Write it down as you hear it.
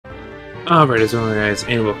Alright, as well guys,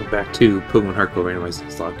 and welcome back to Pokemon Hardcore Randomized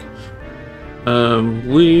Nuzlocke.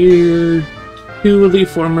 We're 2 Elite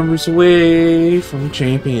Four members away from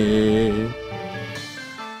champion.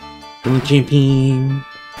 And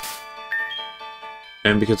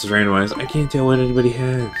because it's randomized, I can't tell what anybody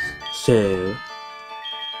has. So...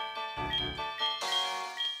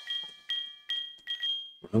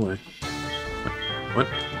 where am I? What?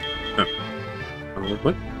 Oh.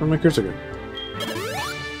 What? Where'd my cursor go?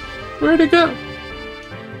 Where'd it go?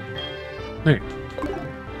 There.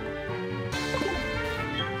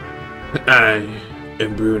 I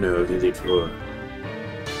am Bruno of the Elite Four.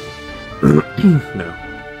 No.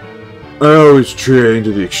 I always train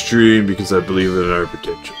to the extreme because I believe in our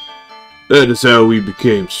potential. That is how we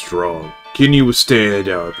became strong. Can you withstand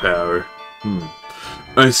our power?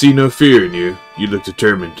 I see no fear in you. You look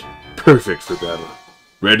determined. Perfect for battle.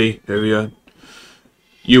 Ready, Evian?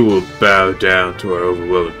 You will bow down to our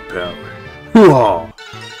overwhelming power. Hoo-ah!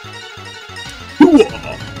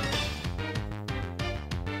 Hoo-ah!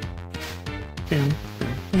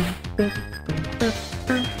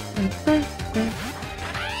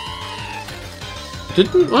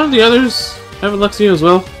 Didn't one of the others have Alexia as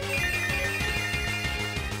well?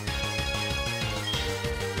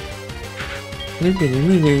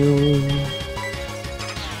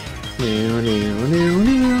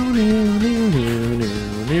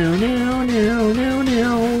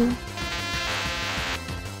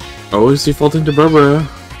 Always defaulting to Barbara.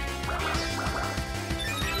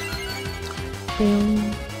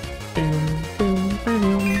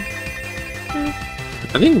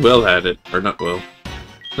 I think Will had it, or not Will.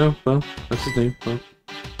 No, Will, that's his name. Will.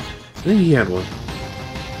 I think he had one.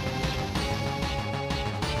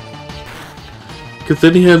 Cause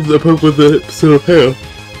then he had the poke with the silver hair.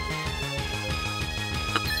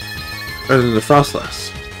 And then the Frostlass.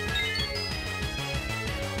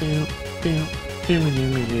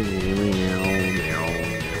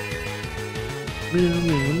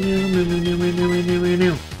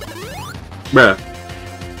 Bruh.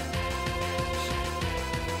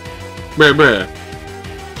 Bruh, bruh.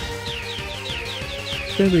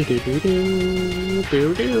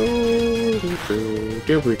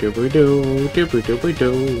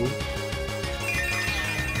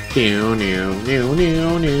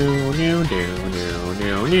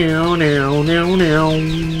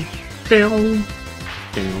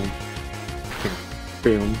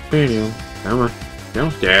 Come on. No?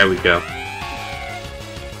 There we go.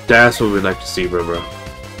 That's what we'd like to see, bro.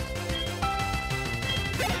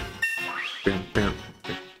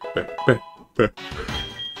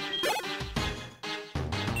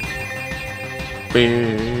 A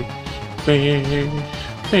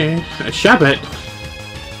Shabbat?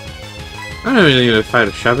 I don't really need to fight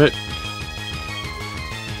a Shabbat.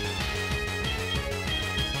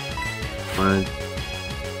 Fine.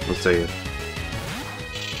 Let's take it.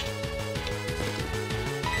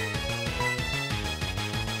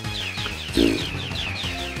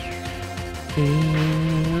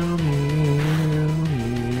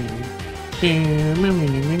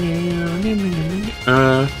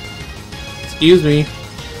 Excuse me.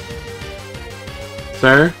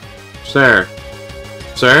 Sir? Sir?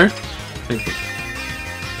 Sir? Thank you.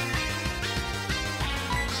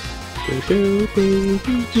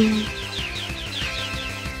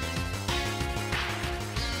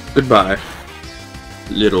 Goodbye,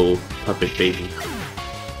 little puppet baby.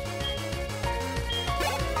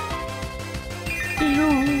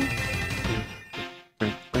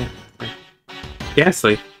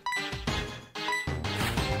 Ghastly.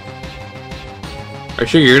 Are you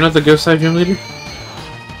sure you're not the ghost side gym leader?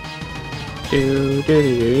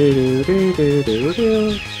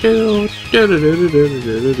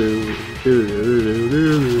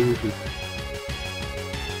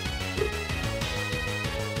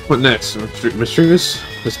 What next? Mischievous?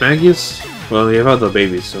 Mismagius? Well, you have all the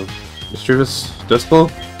babies, so... Mischievous?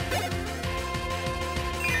 Dustball?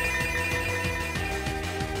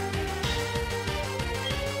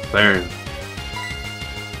 Baron.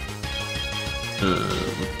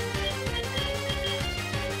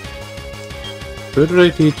 Who did I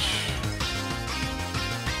teach?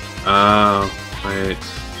 Oh, wait.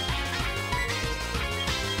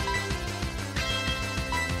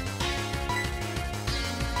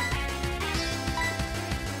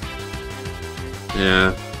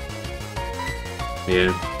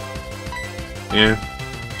 Yeah.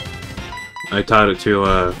 I taught it to,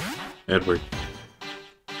 Edward.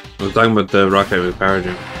 I was talking about the rock type with Power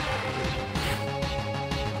Gym.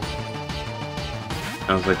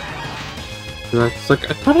 I was like, it's like,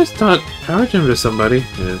 I thought I taught Power Gym to somebody.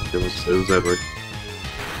 Yeah, it was Edward.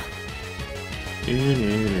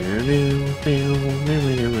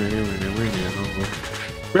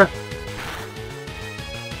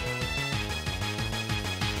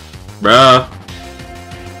 Bruh.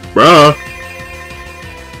 Bruh.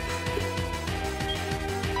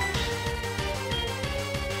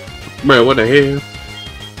 Bruh, what the hell?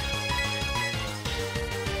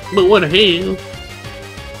 But what the hell?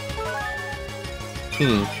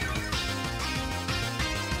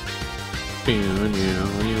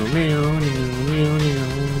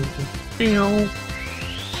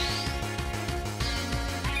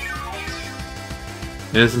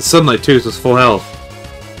 And it's in sunlight too, so it's full health.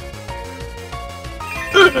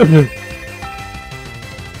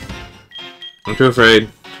 I'm too afraid.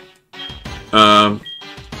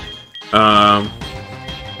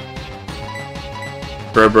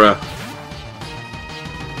 Bruh.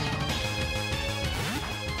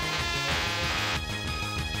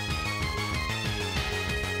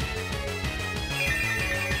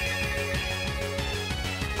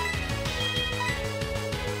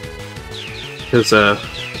 Because,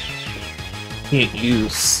 can't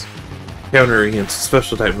use counter against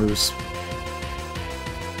special type moves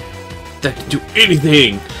that can do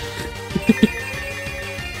anything!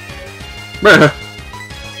 Bruh!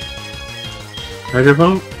 Hydro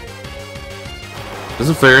Pump?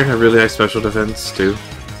 Doesn't Flareon have really high special defense, too?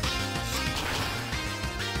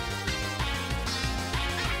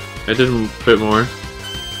 I did a bit more.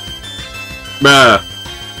 Bruh!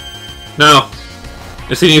 No!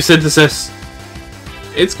 It's gonna use Synthesis!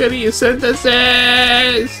 It's gonna use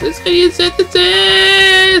Synthesis! It's gonna use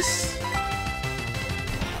Synthesis!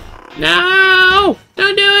 No!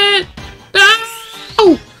 Don't do it!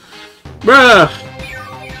 No! Bruh!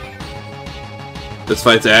 This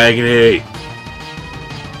fight's agony!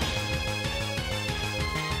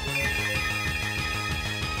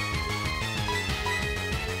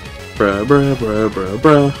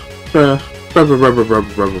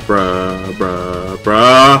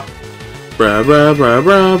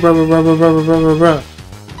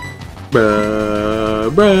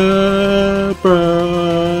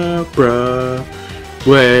 Bruh.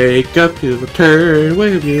 Wake up, you turd.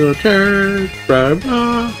 Wake up, you turd.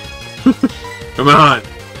 Come on.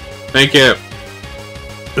 Thank you.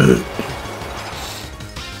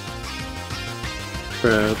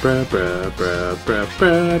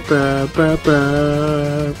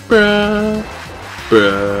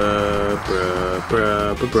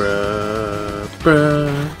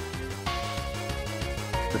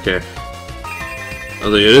 Okay.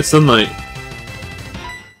 Although it is sunlight.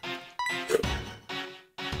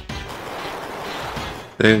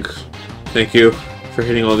 Thank you for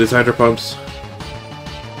hitting all these hydro pumps.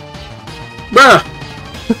 Bruh!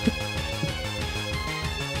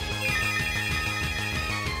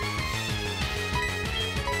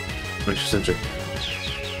 Extra sentry.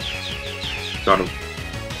 Got him.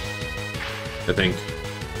 I think.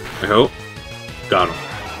 I hope. Got him.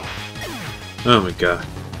 Oh my god.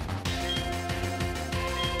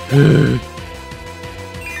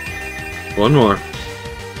 One more.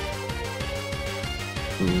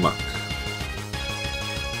 Muck.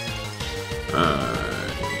 I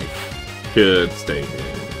should stay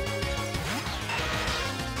here.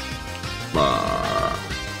 Bah.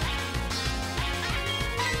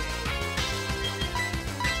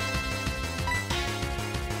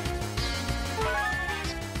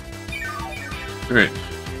 Alright.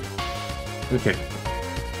 Okay.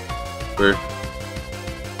 We're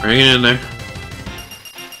hanging in there.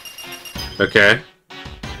 Okay.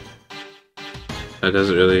 That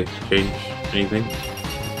doesn't really change anything.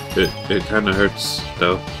 It kind of hurts,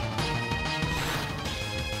 though.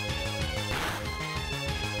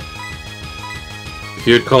 If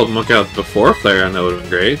you had called Muck out before Flareon, that would have been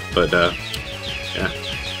great, but, yeah.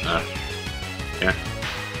 Yeah.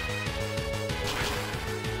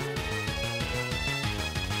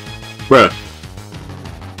 Bruh.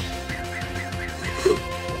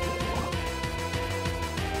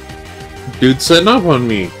 Dude's setting up on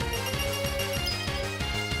me.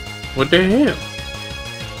 What the hell?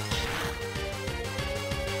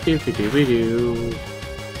 Doobie-doobie-doo.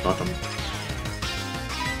 Bottom.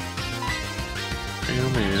 Meow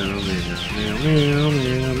meow meow meow meow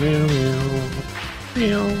meow meow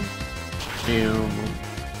meow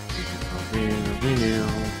meow meow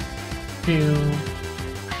meow.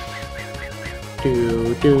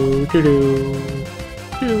 Do do do do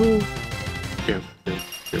do. Do do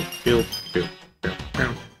do do do.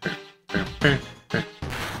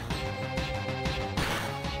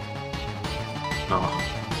 Oh.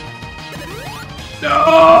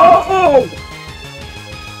 No!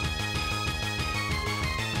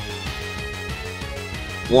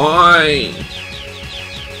 Why?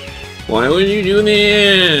 Why would you do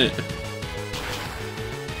that?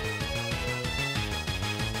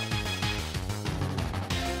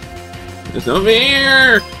 It's not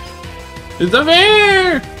fair! It's not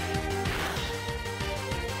fair!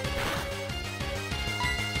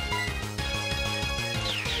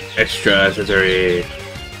 Extra sensory.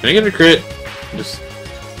 Can I get a crit? Just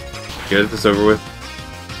get this over with.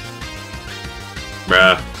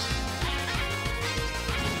 Bruh.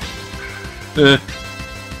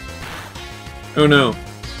 Oh no.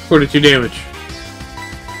 42 damage.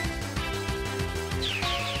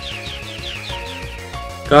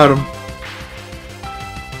 Got him.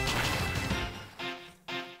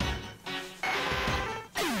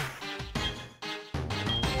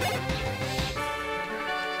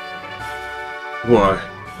 Why?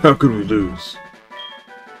 How could we lose?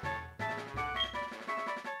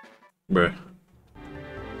 Bruh.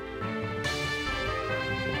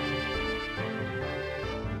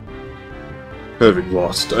 Having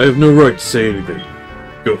lost, I have no right to say anything.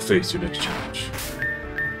 Go face your next challenge.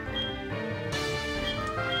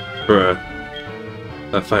 Bruh.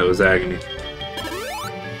 That fight was agony.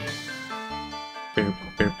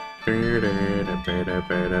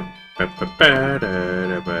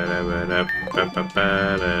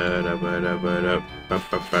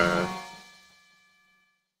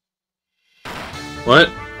 What?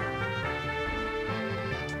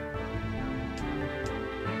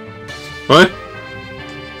 What?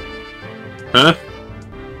 Huh?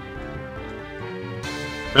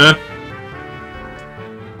 Huh?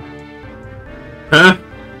 Huh?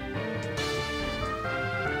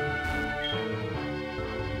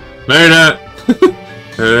 No, you're not.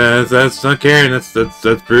 That's not Karen.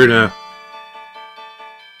 That's Bruno.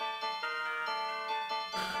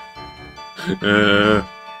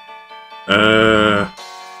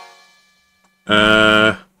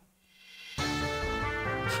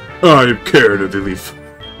 I am Karen of the Leaf.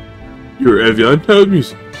 You're Evian Toad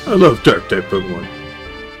Music. I love dark type Pokemon.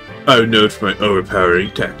 I'm known for my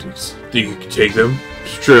overpowering tactics. Think you can take them?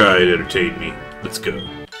 Just try and entertain me. Let's go.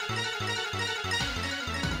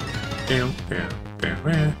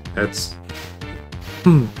 That's...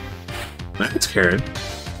 That's Karen.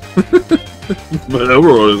 But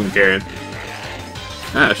overall isn't Karen.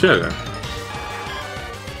 Ah, sugar.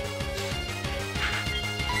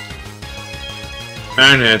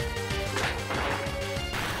 Ironhead.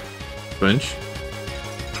 Flinch.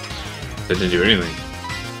 That didn't do anything.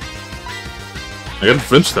 I got the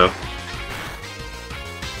flinch though.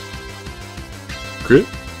 Crit?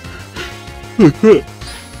 Crit.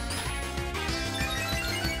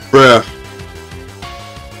 Bruh.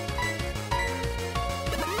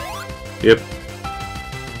 Yep.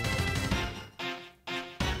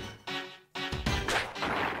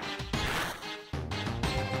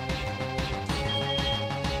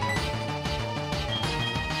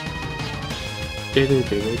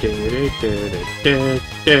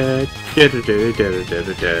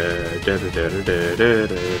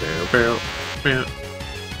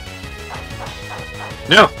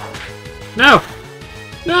 No! No!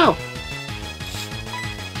 No!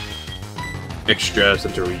 Extra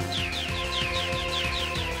sensory.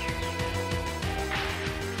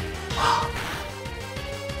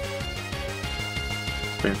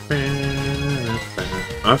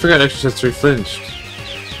 I forgot extra sensory flinched.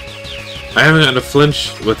 I haven't gotten a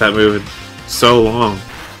flinch with that move in so long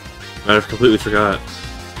that I've completely forgot.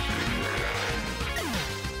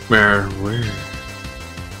 Where?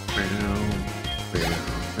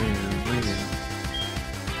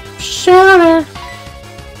 Shelter!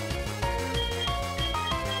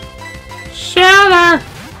 Shelter!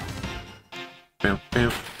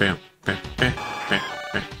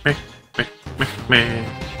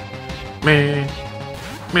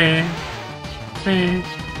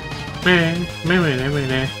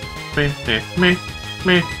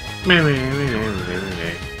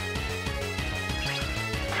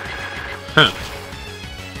 Huh.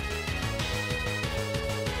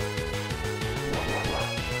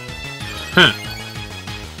 Huh.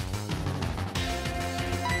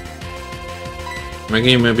 My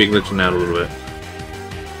game might be glitching out a little bit.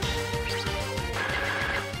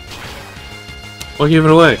 What gave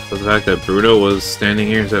it away? Was the fact that Bruno was standing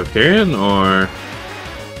here instead of Karen, or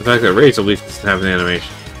the fact that Rage at least doesn't have an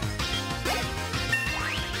animation?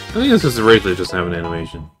 I think it's just the Rage that doesn't have an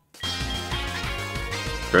animation.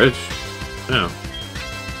 Reg? No.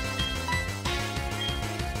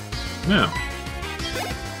 No.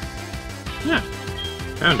 Yeah.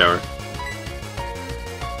 Found hour.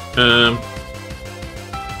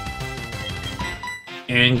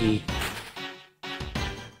 Angie.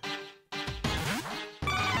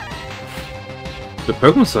 The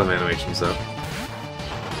Pokemon still have animations, though.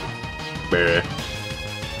 Bleh.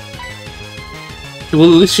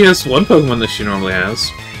 Well, at least she has one Pokemon that she normally has.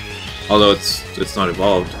 Although it's not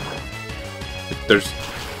evolved. There's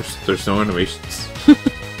no animations.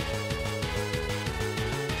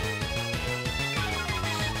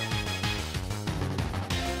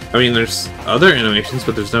 I mean, there's other animations,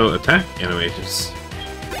 but there's no attack animations.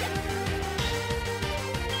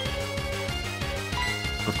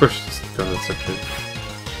 Of course, it's got that section.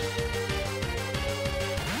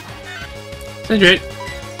 Hydrate.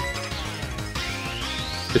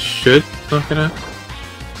 This should knock it out.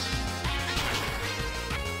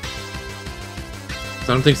 I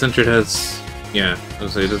don't think Centred has... Yeah, I was gonna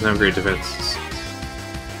say, it doesn't have great defenses.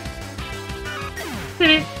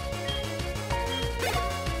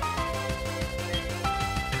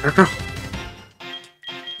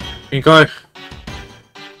 Pink eye!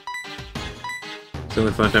 It's the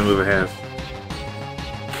only fun time move I have.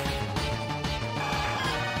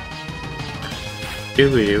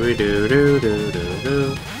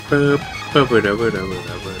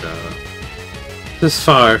 This is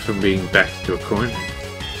far from being backed into a corner.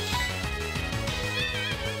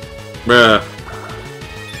 Bruh.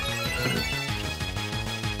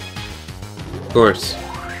 Of course.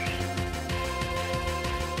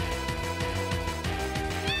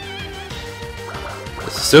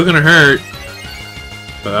 This is still gonna hurt,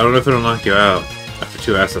 but I don't know if it'll knock you out after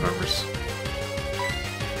 2 acid armors.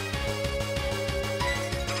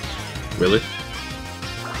 Really?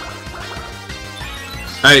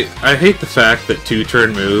 I hate the fact that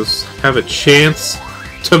 2-turn moves have a chance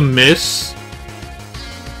to miss.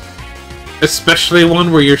 Especially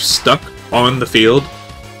one where you're stuck on the field.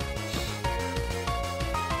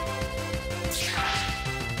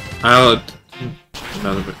 I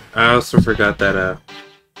also forgot that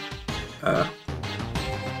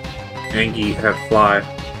Angie had fly,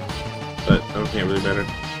 but that can't really matter.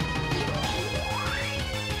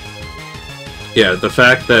 Yeah, the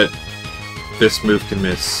fact that this move can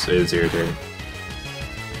miss is irritating.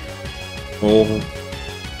 Oh.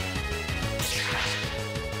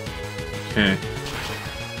 Okay.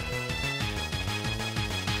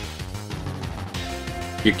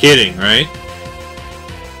 You're kidding, right?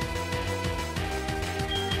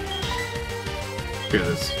 Look at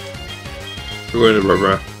this. We're going to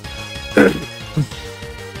rubber.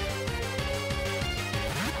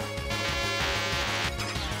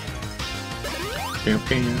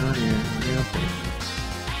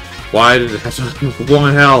 Why did it have to have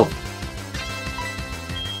 1 health?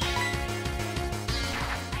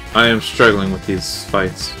 I am struggling with these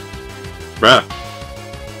fights. Bruh.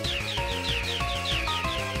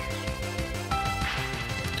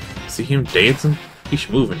 See him dancing? He's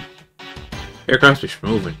moving. Aircraft's be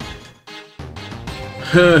moving.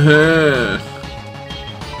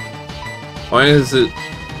 Why is it...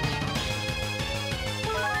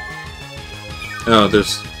 Oh,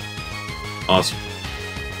 there's... Awesome.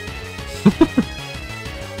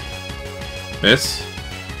 Miss?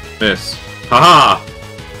 Miss. Haha!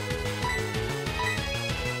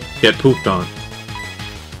 Get pooped on.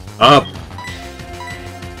 Up!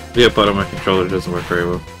 The up button on my controller doesn't work very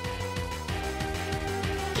well.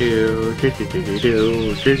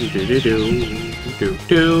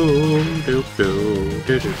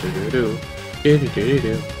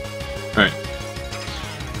 Alright.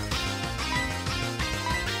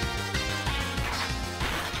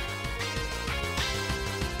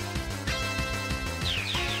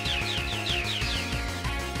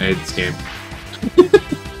 I hate this game.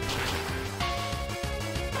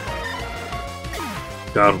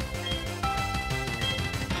 Got him.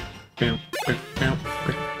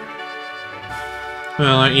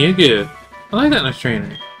 Well, aren't you good? I like that nice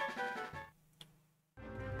trainer.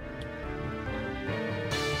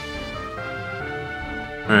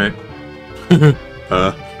 Alright.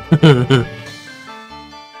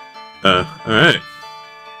 Alright.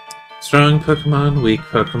 Strong Pokemon, weak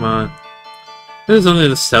Pokemon. This is only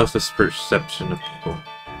the selfish perception of people.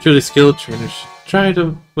 Truly skilled trainers try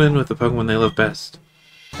to win with the Pokemon they love best.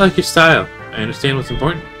 I like your style. I understand what's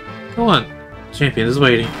important. Go on. The champion is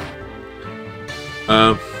waiting.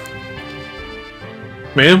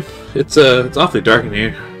 Ma'am, it's awfully dark in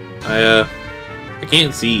here. I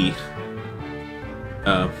can't see.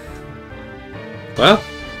 Well,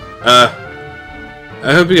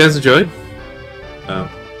 I hope you guys enjoyed. I'm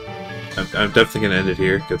definitely gonna end it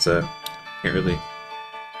here because can't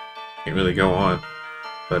really go on.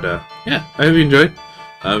 But yeah, I hope you enjoyed.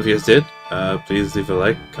 If you guys did, please leave a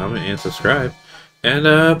like, comment, and subscribe.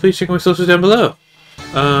 And please check my socials down below.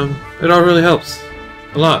 It all really helps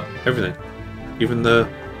a lot. Everything, even the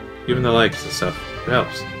likes and stuff. It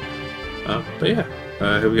helps. But yeah,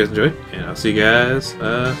 I hope you guys enjoyed, and I'll see you guys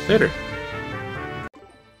later.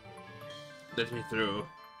 Let me through.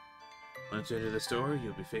 Once you enter the store,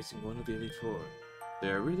 you'll be facing one of the Elite Four. They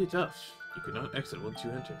are really tough. You cannot exit once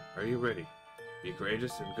you enter. Are you ready? Be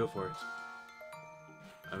courageous and go for it.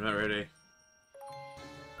 I'm not ready.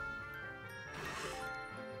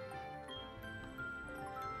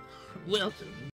 Welcome